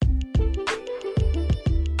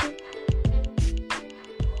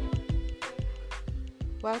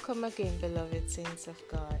Welcome again, beloved saints of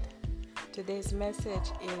God. Today's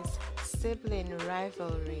message is sibling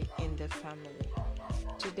rivalry in the family.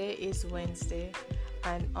 Today is Wednesday,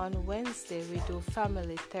 and on Wednesday we do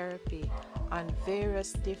family therapy on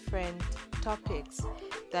various different topics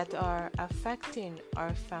that are affecting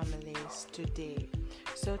our families today.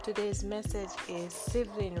 So today's message is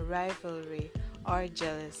sibling rivalry or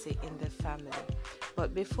jealousy in the family.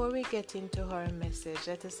 But before we get into our message,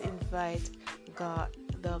 let us invite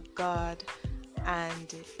God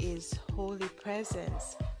and His holy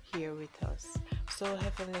presence here with us. So,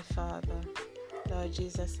 Heavenly Father, Lord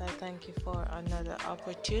Jesus, I thank you for another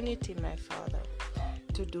opportunity, my Father,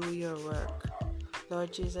 to do your work.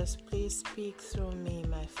 Lord Jesus, please speak through me,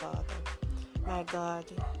 my Father. My God,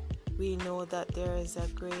 we know that there is a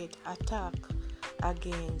great attack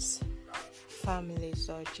against families,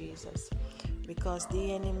 Lord Jesus, because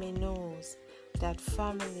the enemy knows that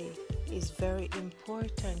family is very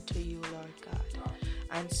important to you, Lord God.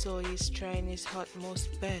 And so he's trying his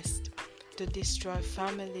utmost best to destroy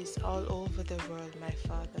families all over the world, my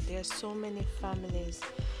Father. There are so many families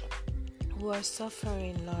who are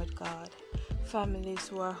suffering, Lord God. Families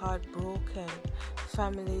who are heartbroken.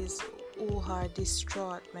 Families who are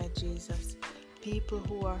distraught, my Jesus. People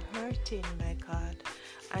who are hurting, my God.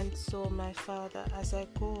 And so, my Father, as I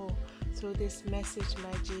go through this message,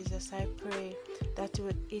 my Jesus, I pray that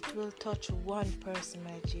it will touch one person,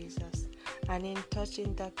 my Jesus. And in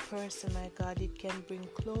touching that person, my God, it can bring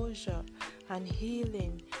closure and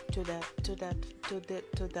healing to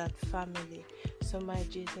that family. So, my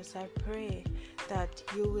Jesus, I pray that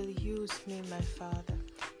you will use me, my Father,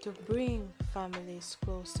 to bring families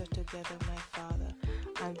closer together, my Father.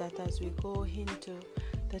 And that as we go into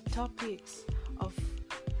the topics of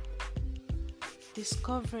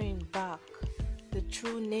discovering back the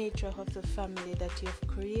true nature of the family that you have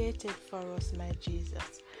created for us, my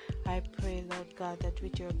Jesus, I pray, Lord God, that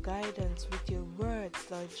with your guidance, with your words,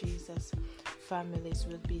 Lord Jesus, families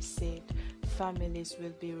will be saved, families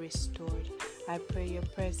will be restored. I pray your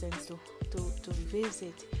presence to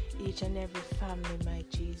visit each and every family, my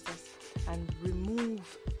Jesus, and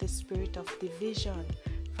remove the spirit of division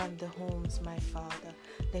from the homes, my Father.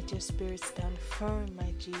 Let your spirit stand firm,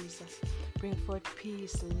 my Jesus. Bring forth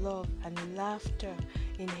peace, love, and laughter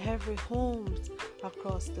in every home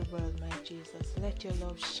across the world, my Jesus. Let your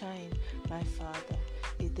love shine, my Father.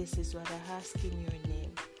 This is what I ask in your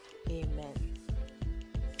name. Amen.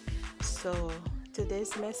 So,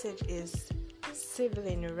 today's message is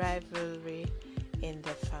sibling rivalry in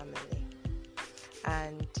the family.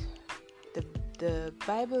 And the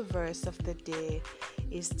Bible verse of the day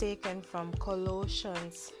is taken from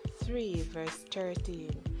Colossians 3 verse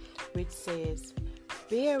 13, which says,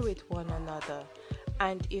 "Bear with one another,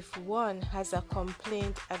 and if one has a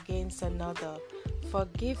complaint against another,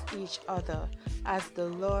 forgive each other, as the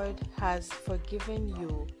Lord has forgiven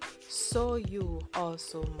you, so you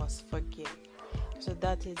also must forgive." So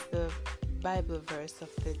that is the Bible verse of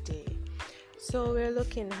the day. So we're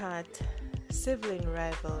looking at sibling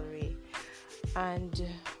rivalry, and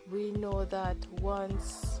we know that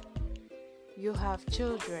once you have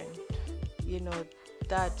children,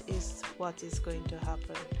 that is what is going to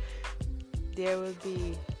happen. There will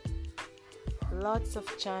be lots of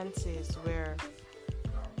chances where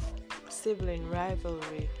sibling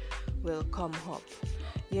rivalry will come up,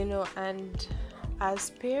 and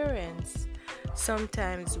as parents,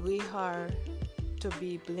 sometimes we are to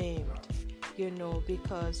be blamed,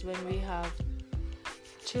 because when we have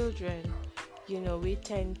children, we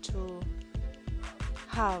tend to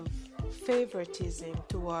have favoritism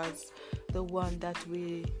towards the one that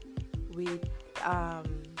we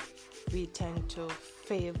tend to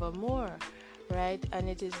favor more, right? And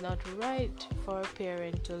it is not right for a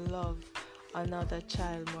parent to love another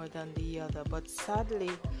child more than the other. But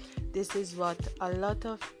sadly, this is what a lot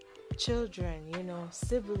of children,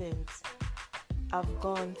 siblings, have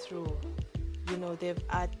gone through.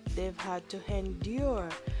 They've had to endure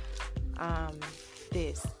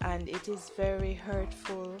this, and it is very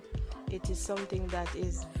hurtful. It is something that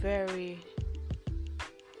is very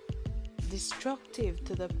destructive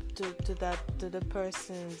to the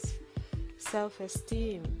person's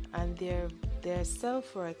self-esteem and their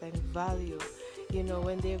self-worth and value.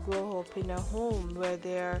 When they grow up in a home where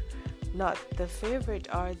they're not the favorite,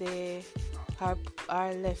 or they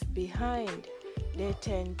are left behind, they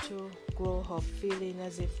tend to grow up feeling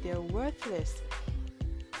as if they're worthless,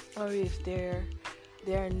 or if they're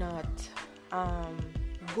not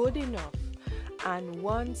good enough. And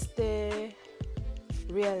once they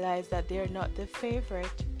realize that they're not the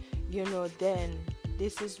favorite, then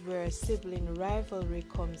this is where sibling rivalry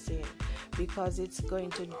comes in, because it's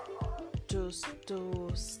going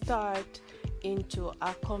to start into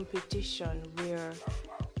a competition where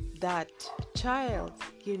that child,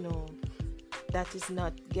 that is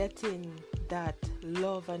not getting that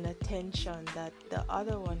love and attention that the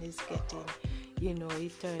other one is getting,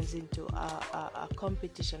 it turns into a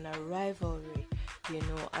competition, a rivalry,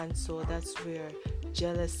 and so that's where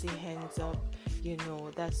jealousy ends up,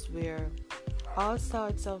 that's where all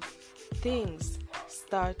sorts of things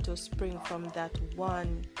start to spring from that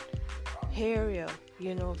one area,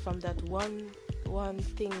 from that one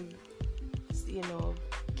thing,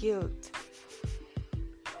 guilt,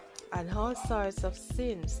 and all sorts of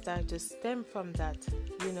sins start to stem from that,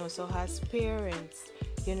 so as parents,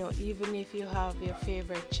 even if you have your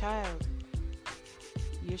favorite child,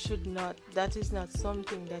 you should not, that is not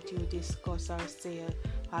something that you discuss or say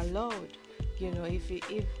aloud. If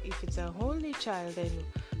it's a only child, then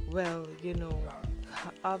well,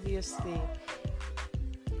 obviously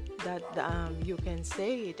that you can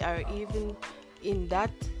say it, or even in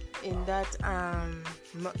that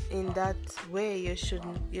way you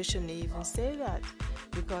shouldn't even say that,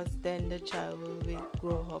 because then the child will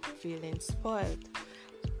grow up feeling spoiled.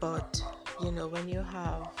 But when you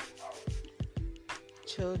have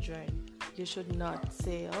children, you should not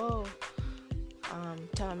say,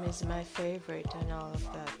 Tom is my favorite and all of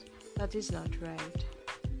that. That is not right.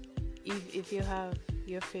 If you have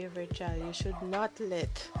your favorite child, you should not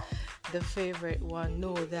let the favorite one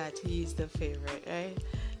know that he is the favorite, right?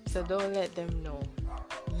 So don't let them know.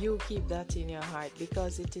 You keep that in your heart,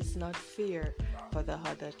 because it is not fair for the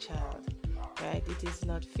other child, right? It is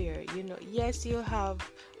not fair. Yes, you have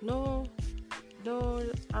no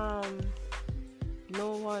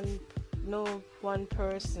one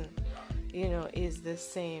person, is the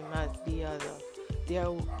same as the other.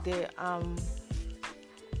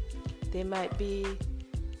 They might be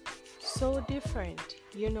so different.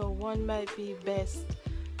 One might be best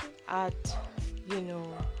at,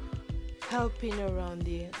 helping around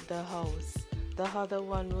the house. The other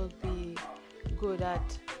one will be good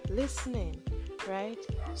at listening, right?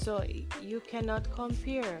 So you cannot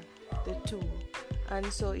compare the two. And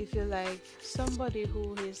so if you like somebody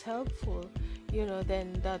who is helpful,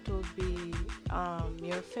 then that will be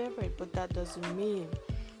your favorite. But that doesn't mean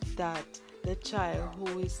that the child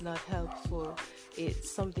who is not helpful,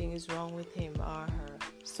 something is wrong with him or her.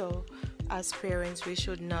 So as parents, we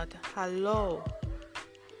should not allow,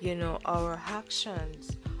 our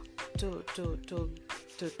actions to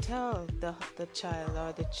tell the child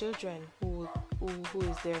or the children who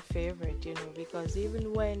is their favorite, because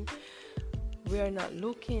even when we are not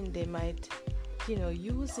looking, they might,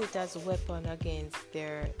 use it as a weapon against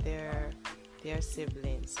their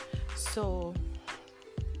siblings. So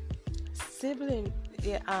sibling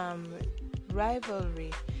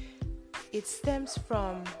rivalry, it stems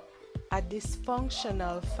from a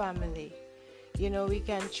dysfunctional family. We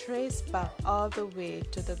can trace back all the way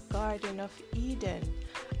to the Garden of Eden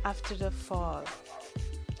after the fall.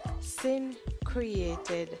 Sin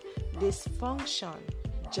created dysfunction,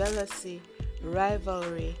 jealousy,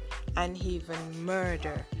 rivalry, and even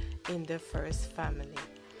murder in the first family.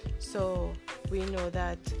 So we know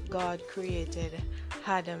that God created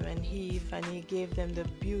Adam and Eve, and he gave them the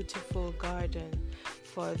beautiful garden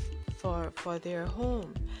for their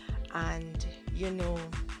home. And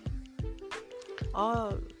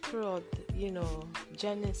all throughout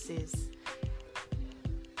Genesis,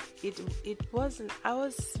 it wasn't, I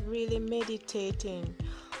was really meditating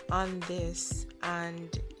on this,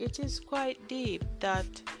 and it is quite deep that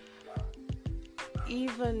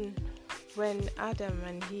even when Adam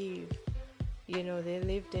and Eve, they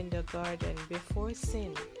lived in the garden before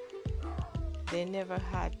sin, they never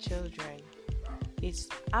had children. It's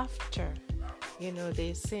after,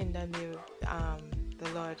 they sinned and the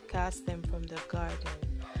Lord cast them from the garden.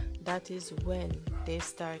 That is when they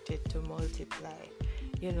started to multiply.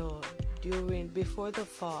 Before the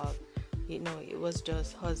fall, it was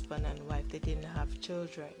just husband and wife. They didn't have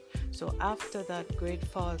children. So after that great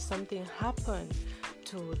fall, something happened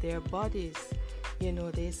to their bodies.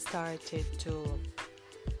 They started to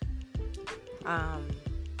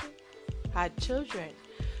had children.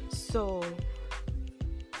 So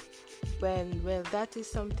that is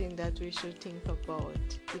something that we should think about.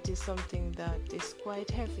 It is something that is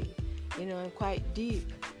quite heavy, and quite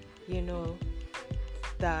deep,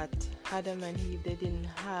 that Adam and Eve, they didn't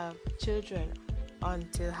have children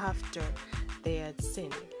until after they had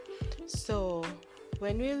sinned. So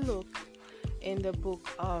when we look in the book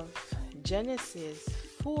of Genesis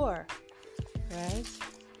 4, right?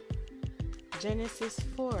 Genesis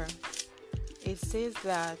 4, it says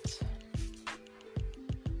that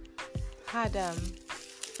Adam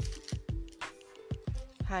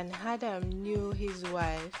knew his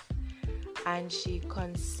wife, and she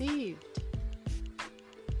conceived.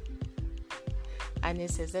 And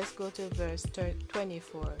it says, let's go to verse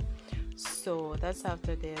 24. So that's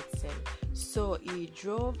after they had sinned. So he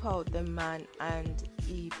drove out the man, and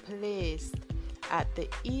he placed at the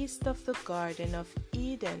east of the Garden of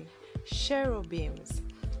Eden cherubims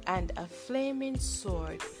and a flaming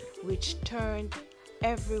sword which turned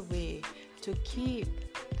every way to keep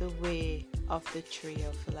the way of the tree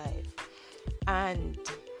of life. And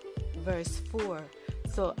verse 4,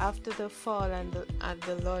 so after the fall and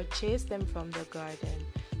the Lord chased them from the garden,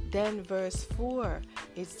 then verse 4,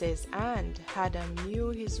 it says, and Adam knew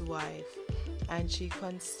his wife, and she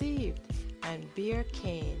conceived and bare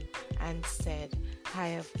Cain, and said, I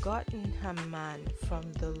have gotten a man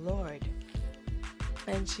from the Lord.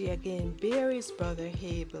 And she again bare his brother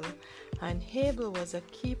Abel, and Abel was a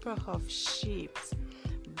keeper of sheep,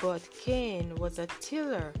 but Cain was a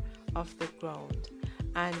tiller of the ground.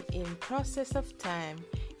 And in process of time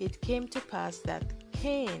it came to pass that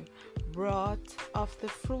Cain brought of the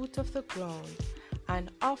fruit of the ground an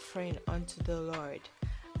offering unto the Lord.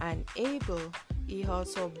 And Abel he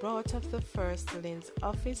also brought of the firstlings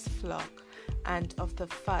of his flock and of the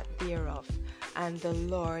fat thereof. And the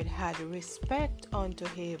Lord had respect unto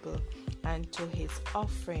Abel and to his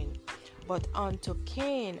offering, but unto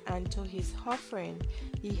Cain and to his offering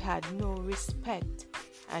he had no respect.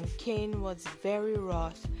 And Cain was very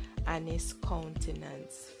wroth, and his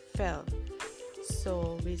countenance fell.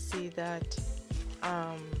 So we see that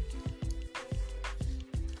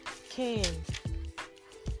Cain,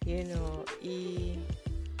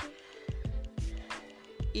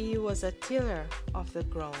 he was a tiller of the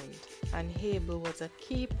ground, and Abel was a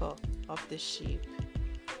keeper of the sheep.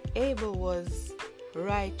 Abel was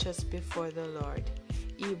righteous before the Lord.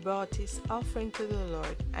 He brought his offering to the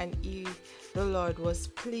Lord, and the Lord was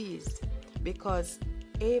pleased because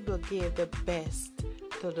Abel gave the best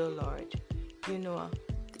to the Lord.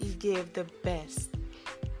 He gave the best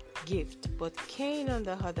gift. But Cain, on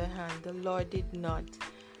the other hand, the Lord did not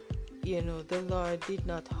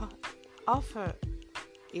offer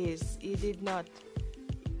he did not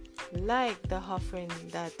like the offering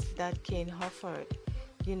that Cain offered.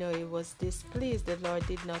 He was displeased. The Lord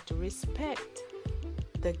did not respect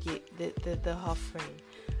the offering,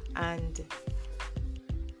 and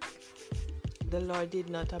the Lord did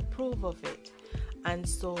not approve of it. And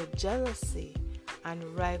so jealousy and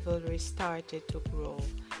rivalry started to grow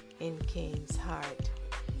in Cain's heart.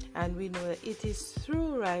 And we know that it is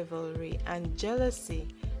through rivalry and jealousy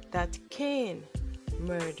that Cain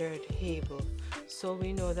murdered Abel. So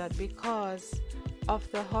we know that because of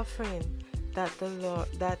the offering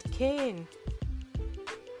that Cain,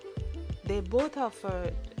 they both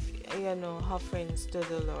offered offerings to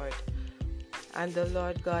the Lord, and the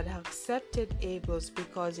Lord God accepted Abel's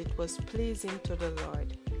because it was pleasing to the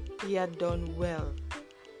Lord. He had done well,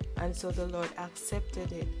 and so the Lord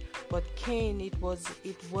accepted it. But Cain, it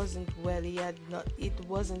wasn't well. It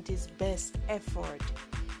wasn't his best effort,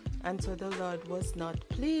 and so the Lord was not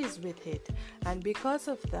pleased with it. And because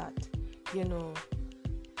of that,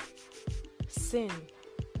 sin,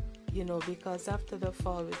 because after the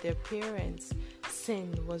fall with their parents,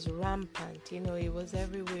 sin was rampant. It was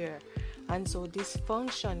everywhere, and so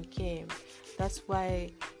dysfunction came. That's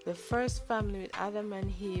why the first family with Adam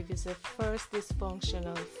and Eve is the first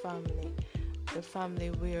dysfunctional family. The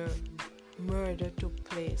family where murder took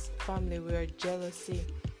place, family where jealousy,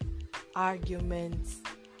 arguments,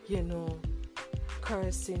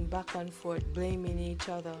 cursing back and forth, blaming each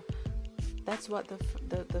other. That's what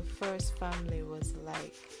the first family was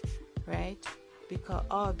like, right?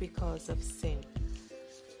 Because of sin.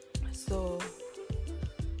 So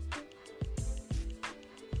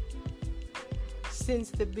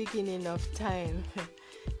since the beginning of time,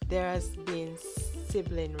 there has been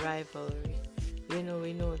sibling rivalry. We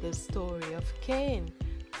know the story of Cain,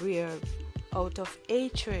 where out of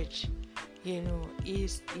hatred, he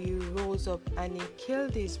rose up and he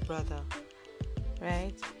killed his brother,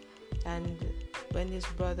 right? And when his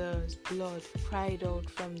brother's blood cried out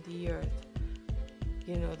from the earth,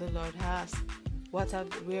 the Lord asked,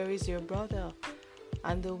 where is your brother?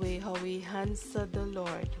 And the way how he answered the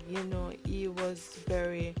Lord, he was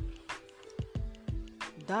very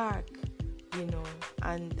dark,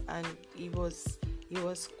 and he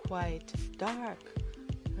was quite dark,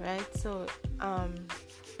 right? So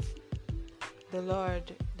the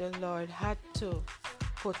Lord had to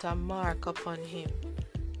put a mark upon him,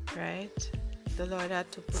 right? The Lord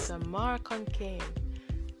had to put a mark on Cain,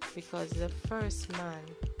 because the first man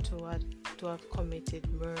to have committed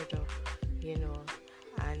murder,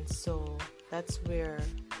 and so that's where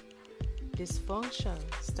dysfunction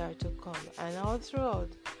start to come. And all throughout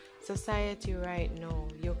society right now,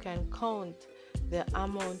 you can count the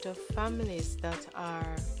amount of families that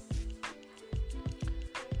are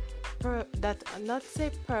not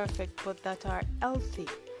say perfect, but that are healthy.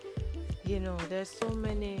 There's so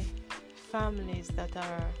many families that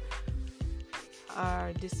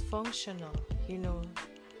are dysfunctional.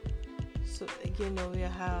 So you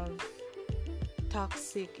have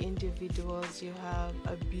toxic individuals, you have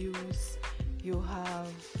abuse, you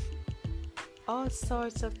have all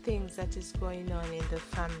sorts of things that is going on in the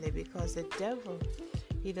family, because the devil,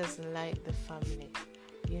 he doesn't like the family.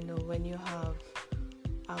 When you have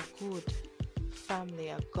a good family,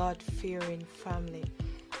 a God-fearing family,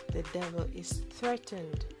 the devil is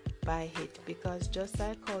threatened by it, because just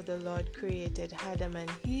like how the Lord created Adam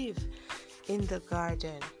and Eve in the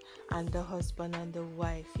garden, and the husband and the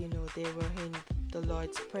wife, they were in the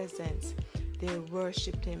Lord's presence, they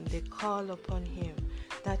worshiped him, they called upon him.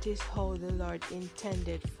 That is how the Lord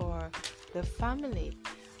intended for the family.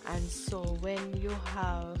 And so when you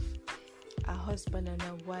have a husband and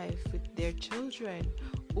a wife with their children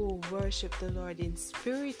who worship the Lord in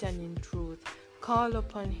spirit and in truth, call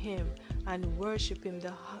upon him and worship him,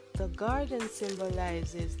 the garden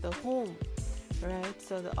symbolizes the home, right?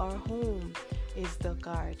 So our home is the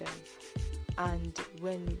garden. And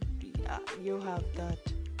when you have that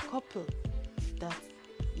couple that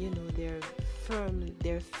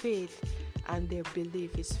their faith and their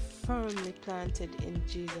belief is firmly planted in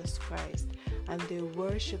Jesus Christ, and they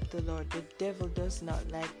worship the Lord, the devil does not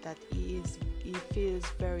like that. He feels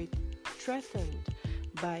very threatened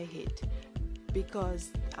by it,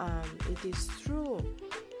 because it is through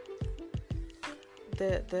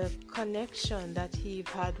the connection that he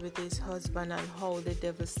had with his husband, and how the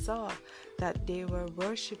devil saw that they were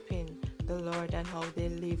worshiping the Lord and how they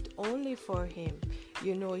lived only for him.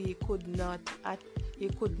 He could not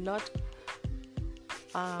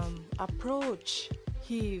approach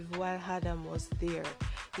Eve while Adam was there.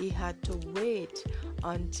 He had to wait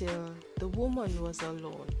until the woman was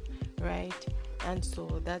alone, right? And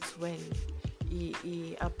so that's when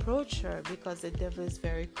he approached her, because the devil is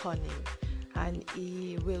very cunning, and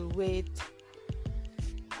he will wait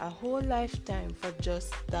a whole lifetime for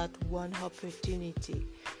just that one opportunity,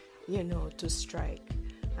 to strike.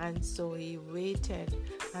 And so he waited,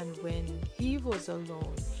 and when he was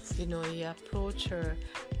alone, he approached her,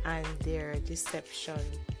 and their deception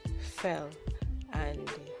fell, and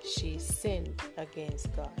she sinned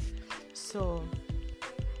against God. So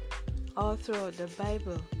all throughout the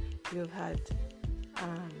Bible, you've had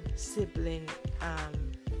sibling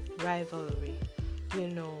rivalry. We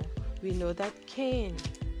know that Cain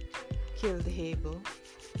killed Abel.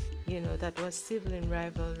 That was sibling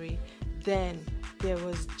rivalry. Then there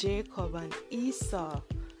was Jacob and Esau,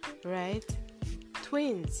 right?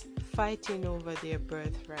 Twins fighting over their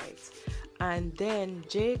birthrights. And then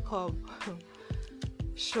Jacob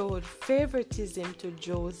showed favoritism to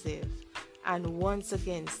Joseph. And once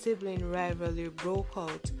again, sibling rivalry broke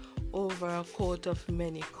out over a coat of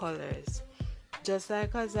many colors. Just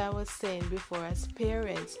like as I was saying before, as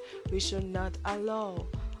parents, we should not allow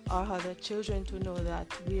our other children to know that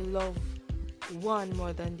we love one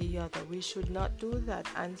more than the other. We should not do that.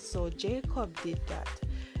 And so Jacob did that.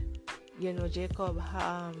 Jacob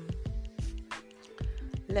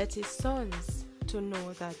let his sons to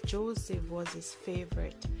know that Joseph was his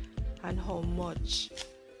favorite, and how much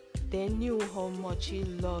they knew how much he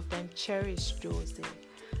loved and cherished Joseph.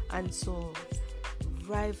 And so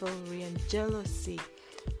rivalry and jealousy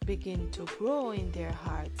begin to grow in their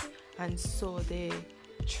hearts. And so they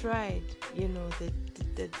tried,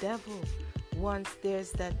 the devil, once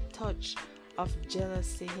there's that touch of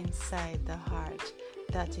jealousy inside the heart,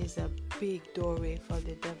 that is a big doorway for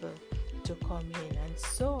the devil to come in. And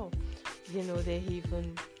so, they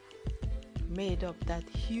even made up that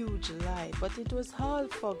huge lie, but it was all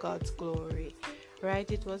for God's glory, right?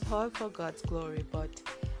 It was all for God's glory. But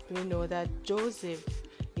we know that Joseph,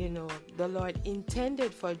 the Lord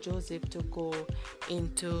intended for Joseph to go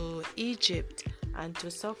into Egypt and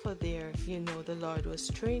to suffer there. The Lord was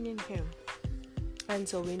training him. And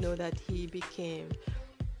so we know that he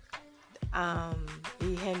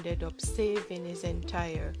ended up saving his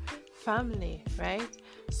entire family, right?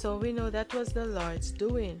 So we know that was the Lord's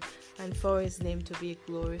doing, and for his name to be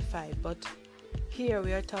glorified. But here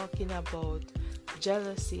we are talking about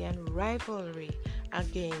jealousy and rivalry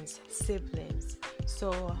against siblings.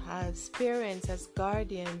 So as parents, as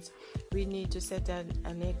guardians, We need to set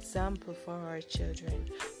an example for our children.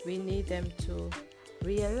 We need them to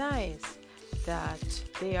realize that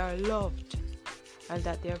they are loved and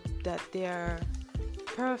that they are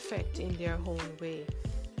perfect in their own way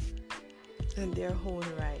and their own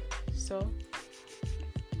right. So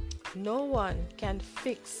no one can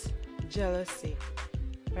fix jealousy,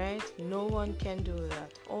 right? No one can do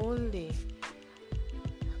that. Only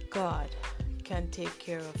God can take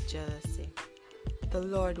care of jealousy. The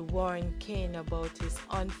Lord warned Cain about his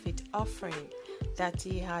unfit offering that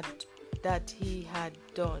he had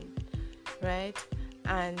done, right?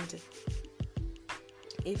 And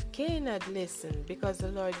if Cain had listened, because the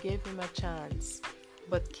Lord gave him a chance,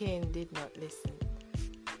 but Cain did not listen,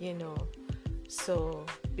 So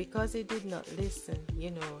because he did not listen,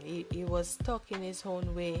 he was stuck in his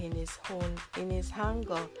own way, in his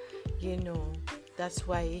anger, that's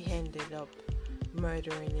why he ended up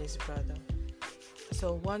murdering his brother.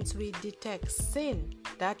 So once we detect sin,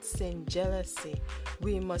 that sin, jealousy,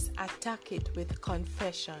 we must attack it with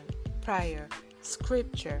confession, prayer,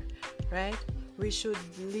 scripture, right? We should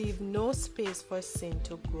leave no space for sin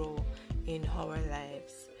to grow in our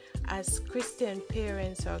lives. As Christian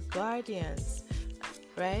parents or guardians,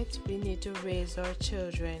 right, we need to raise our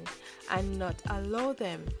children and not allow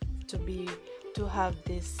them to have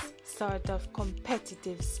this sort of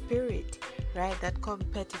competitive spirit, right? That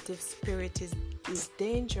competitive spirit is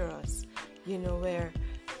dangerous, where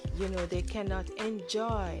they cannot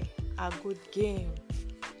enjoy a good game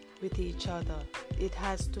with each other. It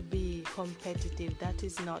has to be competitive. That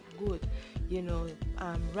is not good.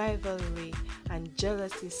 Rivalry and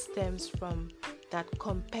jealousy stems from that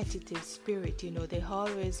competitive spirit. They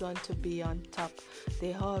always want to be on top.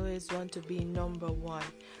 They always want to be number one.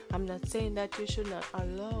 I'm not saying that you should not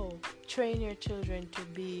train your children to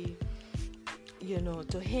be,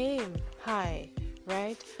 to aim high,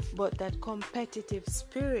 right? But that competitive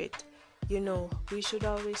spirit, we should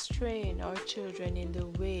always train our children in the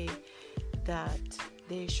way that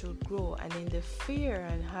they should grow and in the fear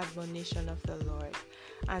and admonition of the Lord.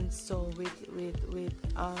 And so with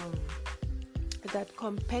that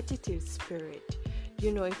competitive spirit,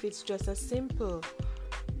 if it's just a simple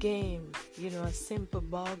game, a simple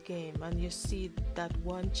ball game, and you see that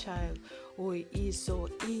one child who is so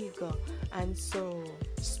eager and so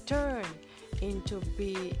stern into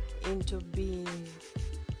being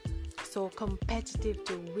so competitive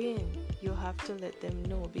to win, you have to let them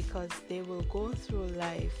know, because they will go through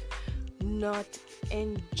life not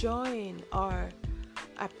enjoying or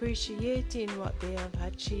appreciating what they have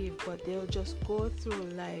achieved, but they'll just go through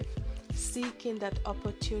life seeking that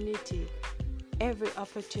opportunity, every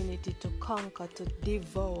opportunity to conquer, to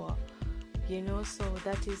devour, so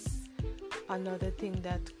that is another thing,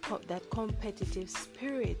 that competitive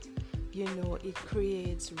spirit, it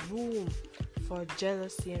creates room for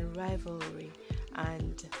jealousy and rivalry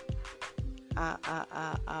and a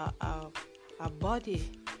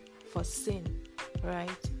body for sin,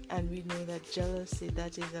 right? And we know that jealousy,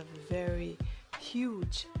 that is a very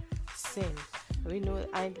huge sin. We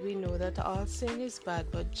know that all sin is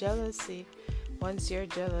bad, but jealousy, once you're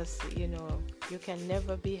jealous, you can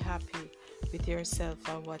never be happy with yourself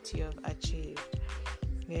or what you have achieved,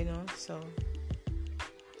 so.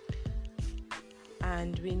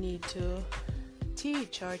 And we need to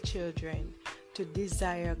teach our children to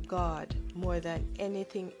desire God more than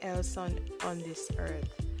anything else on this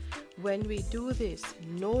earth. When we do this,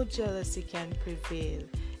 no jealousy can prevail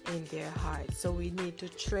in their hearts. So we need to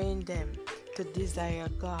train them to desire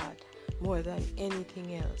God more than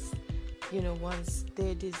anything else. Once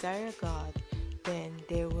they desire God, then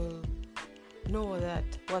they will know that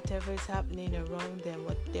whatever is happening around them,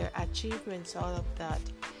 what their achievements, all of that,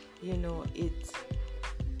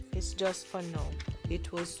 it's just for now.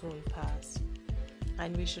 It will soon pass.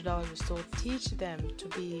 And we should also teach them to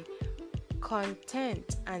be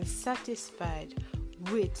content and satisfied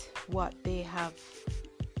with what they have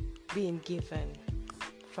been given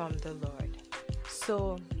from the Lord.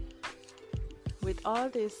 So with all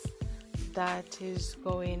this that is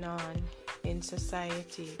going on in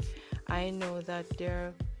society, I know that there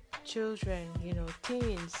are children,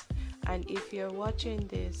 teens, and if you're watching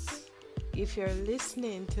this, if you're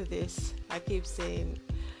listening to this, I keep saying,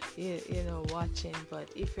 watching, but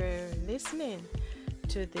if you're listening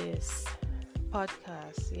to this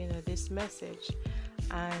podcast, this message,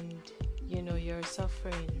 and, you're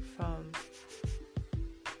suffering from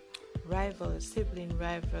sibling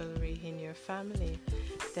rivalry in your family,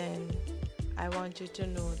 then I want you to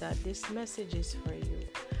know that this message is for you,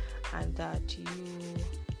 and that you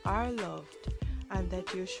are loved, and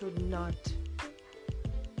that you should not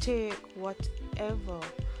take whatever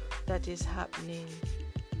that is happening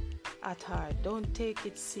at heart. Don't take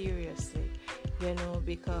it seriously,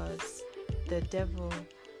 because the devil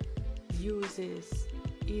uses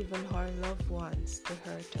even our loved ones to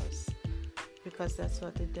hurt us, because that's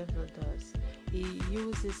what the devil does. He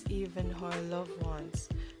uses even our loved ones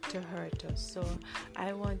to hurt us. So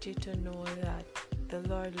I want you to know that the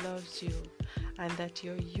Lord loves you and that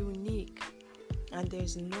you're unique and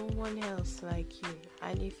there's no one else like you.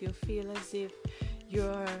 And if you feel as if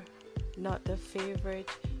you're not the favorite,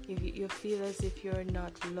 if you feel as if you're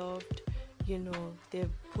not loved,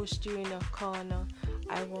 they've pushed you in a corner,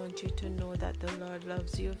 I want you to know that the Lord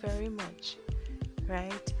loves you very much,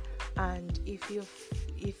 right? And if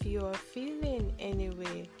you are feeling any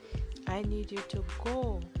way, I need you to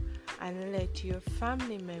go and let your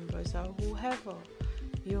family members or whoever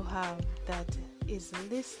you have that is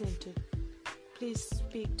listening to, please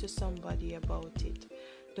speak to somebody about it.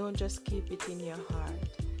 Don't just keep it in your heart.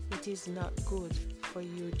 It is not good for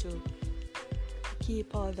you to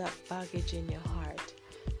keep all that baggage in your heart.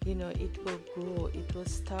 It will grow. It will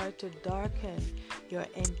start to darken your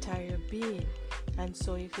entire being. And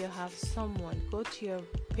so if you have someone, go to your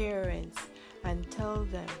parents and tell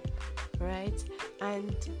them, right?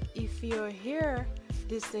 And if you're here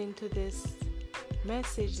listening to this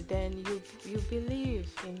message, then you believe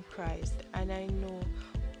in Christ, and I know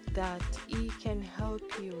that He can help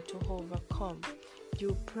you to overcome.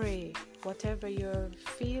 You pray, whatever you're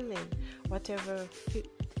feeling, whatever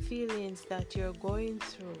feelings that you're going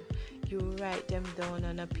through, you write them down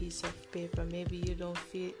on a piece of paper. Maybe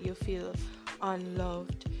you feel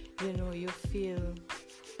unloved, you feel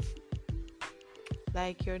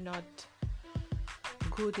like you're not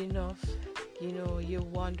good enough, you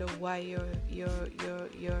wonder why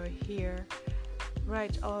you're here.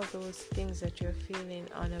 Write all those things that you're feeling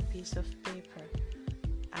on a piece of paper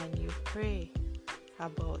and you pray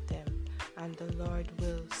about them, and the Lord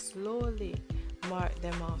will slowly mark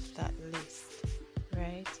them off that list,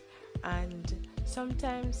 right? And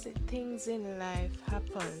sometimes things in life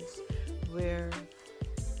happens where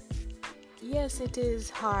yes, it is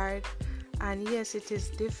hard and yes, it is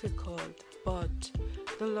difficult, but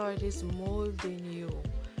the Lord is molding you.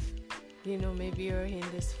 Maybe you're in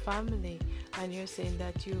this family and you're saying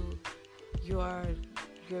that you're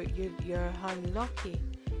unlucky,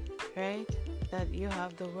 right? That you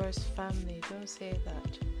have the worst family. Don't say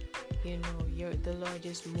that. The Lord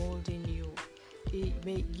is molding you.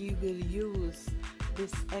 You will use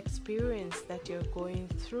this experience that you're going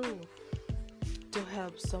through to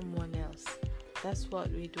help someone else. That's what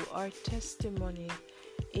we do. Our testimony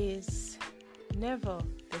is never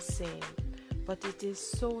the same, but it is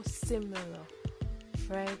so similar,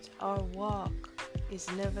 right? Our walk is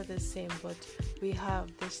never the same, but we have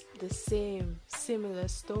the same similar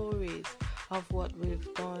stories of what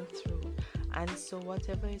we've gone through. And so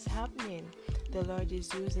whatever is happening, the Lord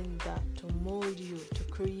is using that to mold you, to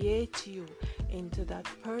create you into that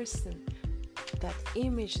person, that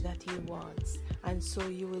image that He wants. And so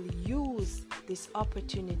you will use this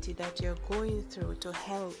opportunity that you're going through to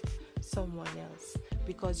help someone else,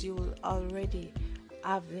 because you will already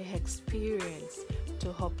have the experience to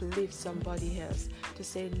uplift somebody else, to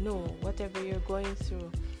say, no, whatever you're going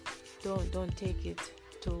through, don't take it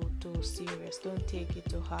too serious, don't take it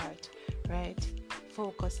to heart, right?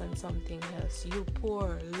 Focus on something else. You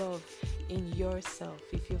pour love in yourself.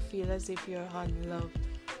 If you feel as if you're unloved,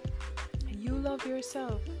 you love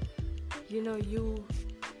yourself. You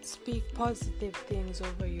speak positive things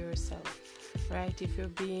over yourself, right? If you're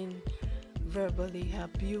being verbally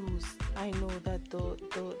abused, I know that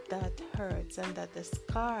that hurts, and that the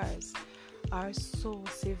scars are so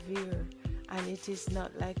severe, and it is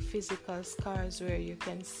not like physical scars where you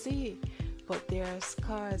can see, but there are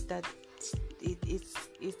scars that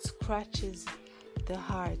it scratches the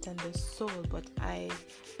heart and the soul. But I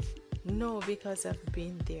know, because I've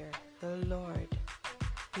been there, the Lord,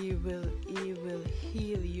 He will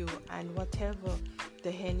heal you, and whatever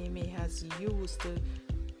the enemy has used to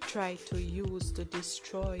try to use to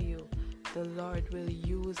destroy you, the Lord will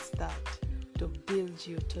use that to build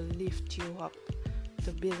you, to lift you up,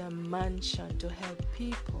 to build a mansion, to help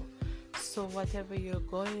people. So whatever you're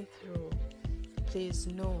going through, please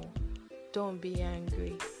know, don't be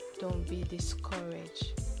angry, don't be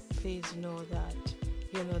discouraged. Please know that,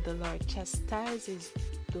 the Lord chastises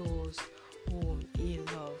those whom He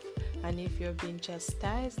loves. And if you're being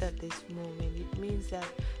chastised at this moment, it means that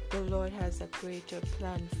the Lord has a greater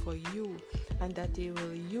plan for you, and that He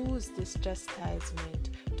will use this chastisement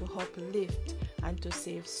to uplift and to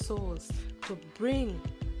save souls, to bring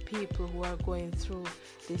people who are going through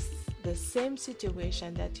the same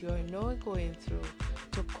situation that you are now going through,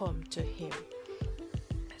 to come to Him.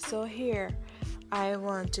 So here I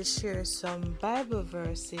want to share some Bible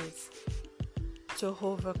verses to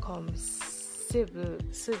overcome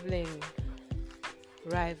sibling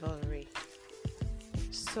rivalry.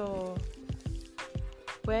 So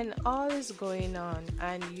when all is going on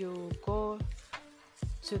and you go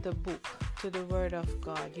to the book, to the Word of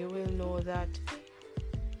God, you will know that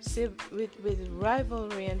with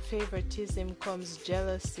rivalry and favoritism comes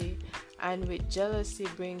jealousy, and with jealousy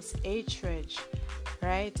brings hatred,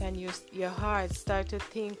 right? And your heart start to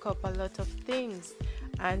think up a lot of things.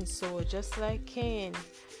 And so just like Cain,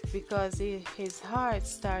 because his heart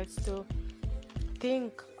starts to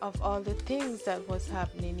think of all the things that was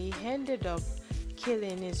happening, he ended up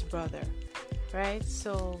killing his brother, right?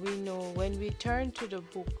 So we know when we turn to the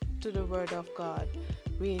book, to the Word of God,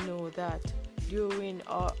 we know that during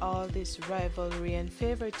all this rivalry and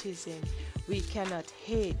favoritism, we cannot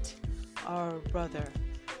hate our brother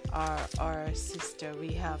or our sister.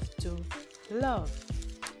 We have to love.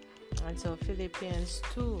 And so Philippians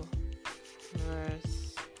 2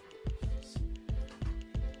 verse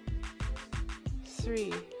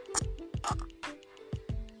 3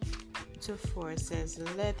 to 4 says,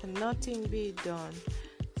 "Let nothing be done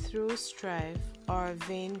through strife or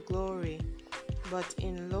vainglory, but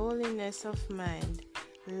in lowliness of mind,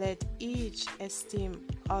 let each esteem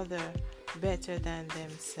other better than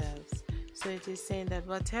themselves." So it is saying that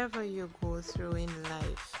whatever you go through in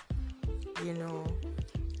life,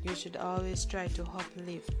 you should always try to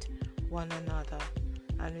uplift one another,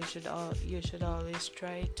 and you should always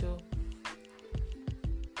try to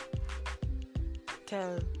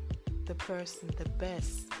tell the person the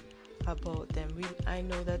best about them. I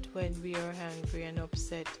know that when we are angry and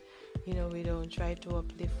upset, we don't try to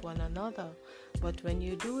uplift one another. But when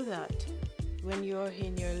you do that, when you're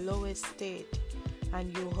in your lowest state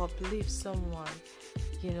and you uplift someone,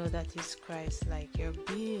 that is Christ-like. You're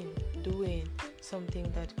doing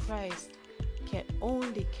something that Christ can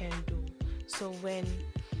do. So when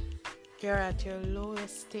you're at your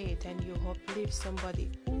lowest state and you uplift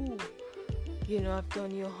somebody who, have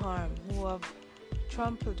done you harm, who have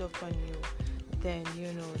trampled upon you, then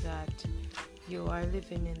you know that you are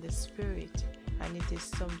living in the Spirit, and it is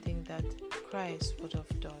something that Christ would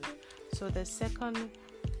have done. So the second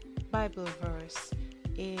Bible verse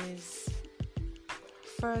is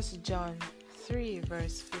 1 John 3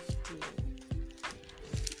 verse 15.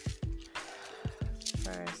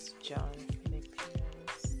 1 John,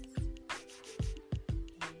 Philippians.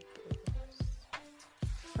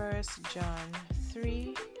 1 John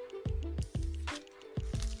 3.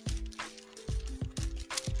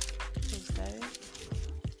 Is that it?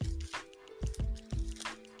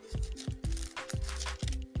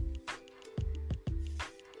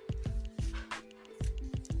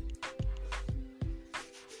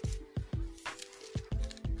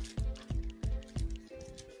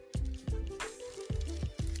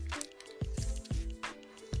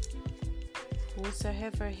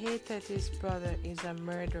 Whosoever hateth his brother is a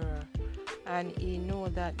murderer, and ye know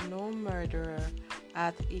that no murderer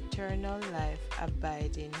hath eternal life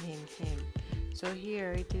abiding in him. So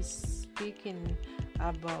here it is speaking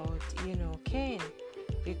about, Cain,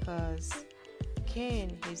 because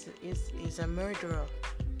Cain is a murderer,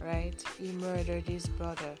 right? He murdered his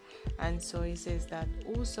brother. And so he says that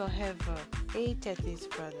whosoever hateth his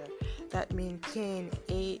brother, that means Cain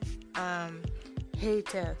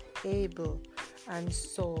hateth Abel. And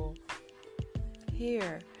so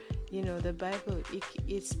here, the Bible,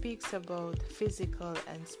 it speaks about physical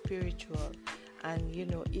and spiritual. And,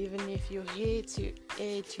 even if you hate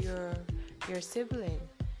your sibling,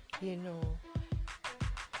 it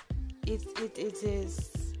is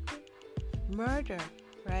murder,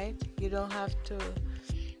 right? You don't have to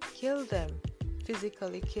kill them,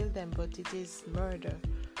 physically kill them, but it is murder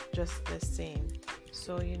just the same.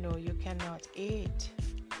 So, you cannot hate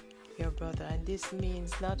your brother, and this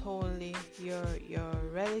means not only your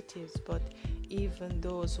relatives, but even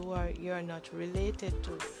those who you're not related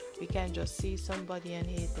to. We can just see somebody and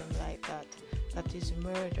hate them like that. That is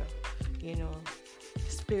murder,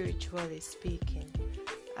 spiritually speaking.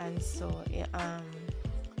 And so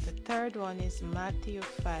the third one is Matthew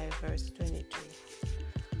 5 verse 22.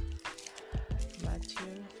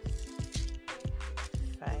 Matthew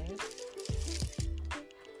 5.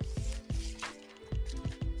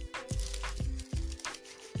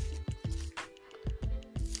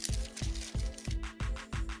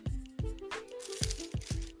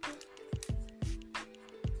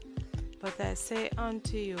 But I say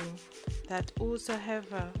unto you that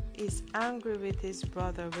whosoever is angry with his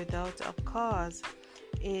brother without a cause,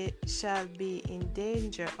 it shall be in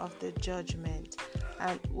danger of the judgment.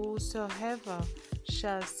 And whosoever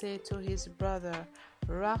shall say to his brother,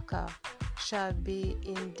 Raca, shall be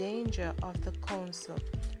in danger of the council.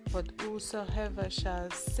 But whosoever shall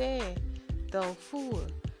say, Thou fool,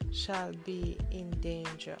 shall be in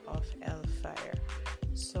danger of hellfire.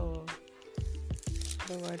 So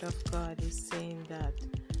the word of God is saying that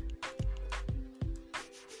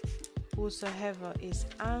whosoever is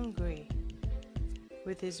angry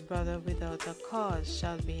with his brother without a cause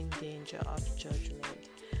shall be in danger of judgment.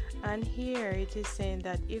 And here it is saying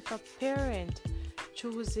that if a parent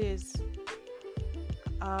chooses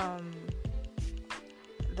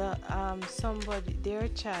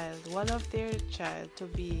one of their child to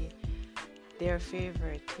be their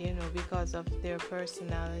favorite, because of their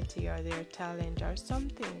personality or their talent or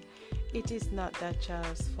something, it is not that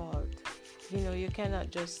child's fault. You cannot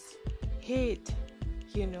just hate,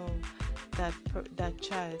 that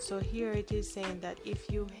child. So here it is saying that if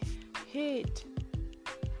you hate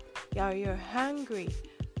or you're angry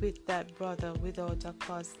with that brother without a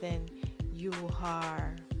cause, then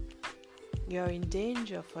you're in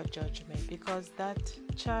danger for judgment, because that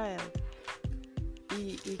child,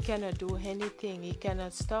 he cannot do anything. He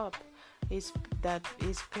cannot stop his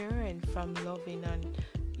parent from loving and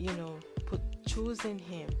choosing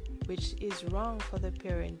him, which is wrong for the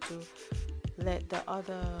parent to let the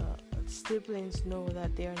other siblings know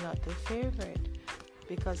that they're not the favorite,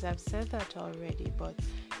 because I've said that already. But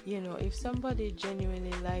if somebody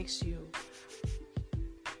genuinely likes you,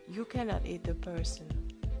 you cannot hate the person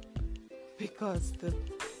because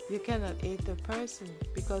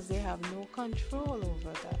they have no control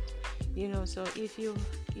over that. So if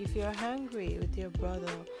you're angry with your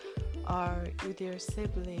brother or with your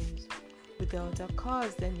siblings without a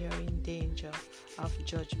cause, then you're in danger of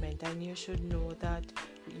judgment. And you should know that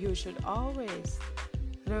you should always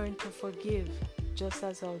learn to forgive, just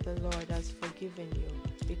as how the Lord has forgiven you,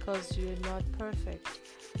 because you're not perfect,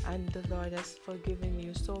 and the Lord has forgiven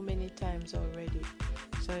you so many times already.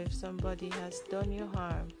 So if somebody has done you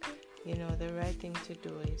harm, the right thing to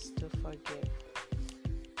do is to forgive.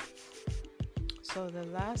 So the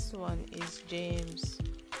last one is James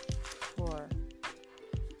 4,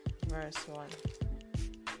 verse 1.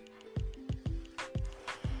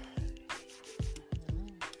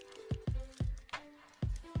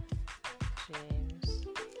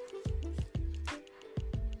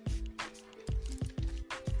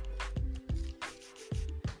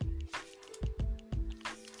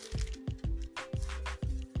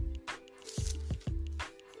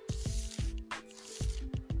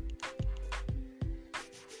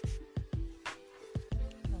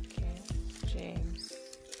 James.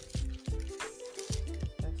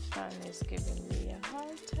 The fan is giving me a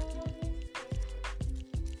hard time.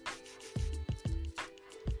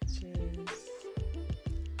 James.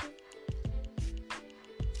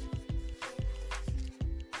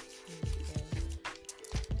 Okay.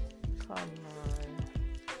 Come on.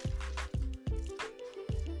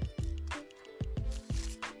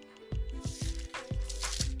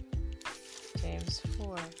 James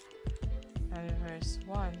 4 and verse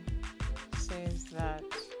 1 says that,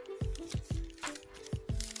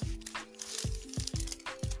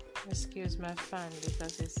 excuse my fan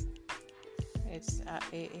because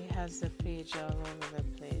it has the page all over the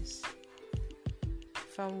place.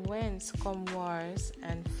 From whence come wars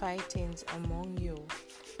and fightings among you?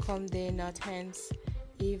 Come they not hence,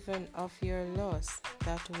 even of your lusts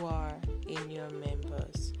that war in your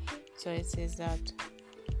members? So it says that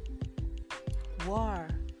war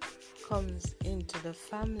comes into the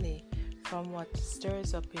family from what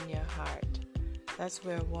stirs up in your heart. That's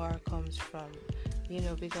where war comes from,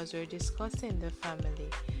 because we're discussing the family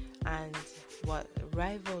and what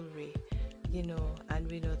rivalry, and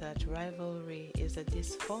we know that rivalry is a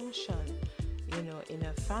dysfunction, in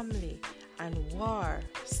a family, and war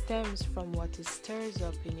stems from what it stirs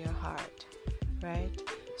up in your heart, right?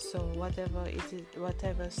 So whatever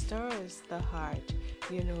stirs the heart,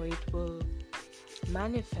 it will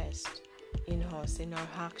manifest in us, in our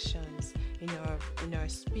actions, in our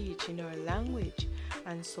speech, in our language.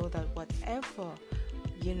 And so that whatever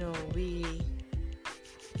we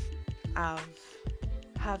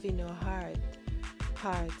have in our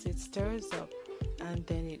hearts, it stirs up, and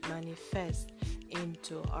then it manifests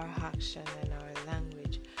into our action and our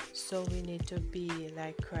language. So we need to be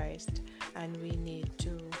like Christ, and we need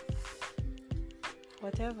to,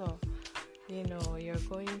 whatever you're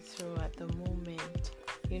going through at the moment,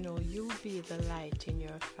 you be the light in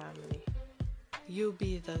your family. You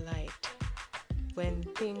be the light. When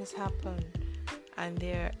things happen and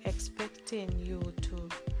they're expecting you to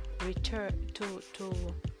return, to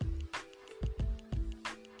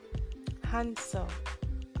answer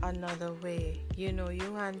another way. You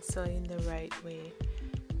answer in the right way.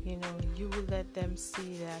 You will let them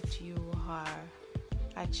see that you are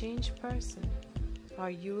a changed person, or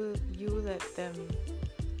you let them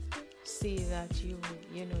see that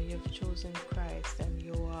you've chosen Christ and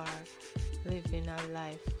you are living a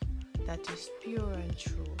life that is pure and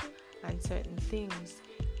true, and certain things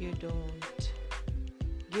you don't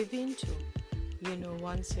give into.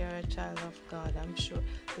 Once you're a child of God, I'm sure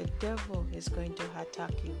the devil is going to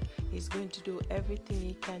attack you. He's going to do everything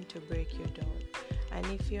he can to break you down. And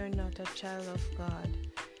if you're not a child of God,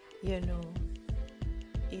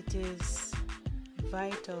 it is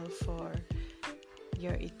vital for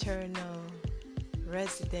your eternal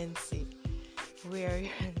residency, where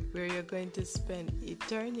you're going to spend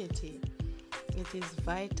eternity. It is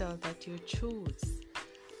vital that you choose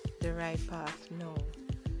the right path now.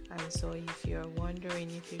 And so if you're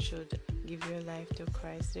wondering if you should give your life to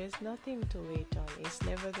Christ, there's nothing to wait on. It's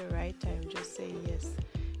never the right time. Just say yes.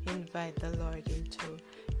 Invite the Lord into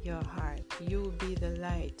your heart. You will be the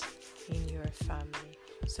light in your family.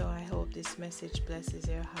 So I hope this message blesses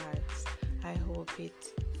your hearts. I hope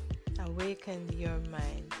it awakens your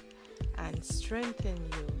mind and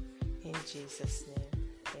strengthens you in Jesus' name.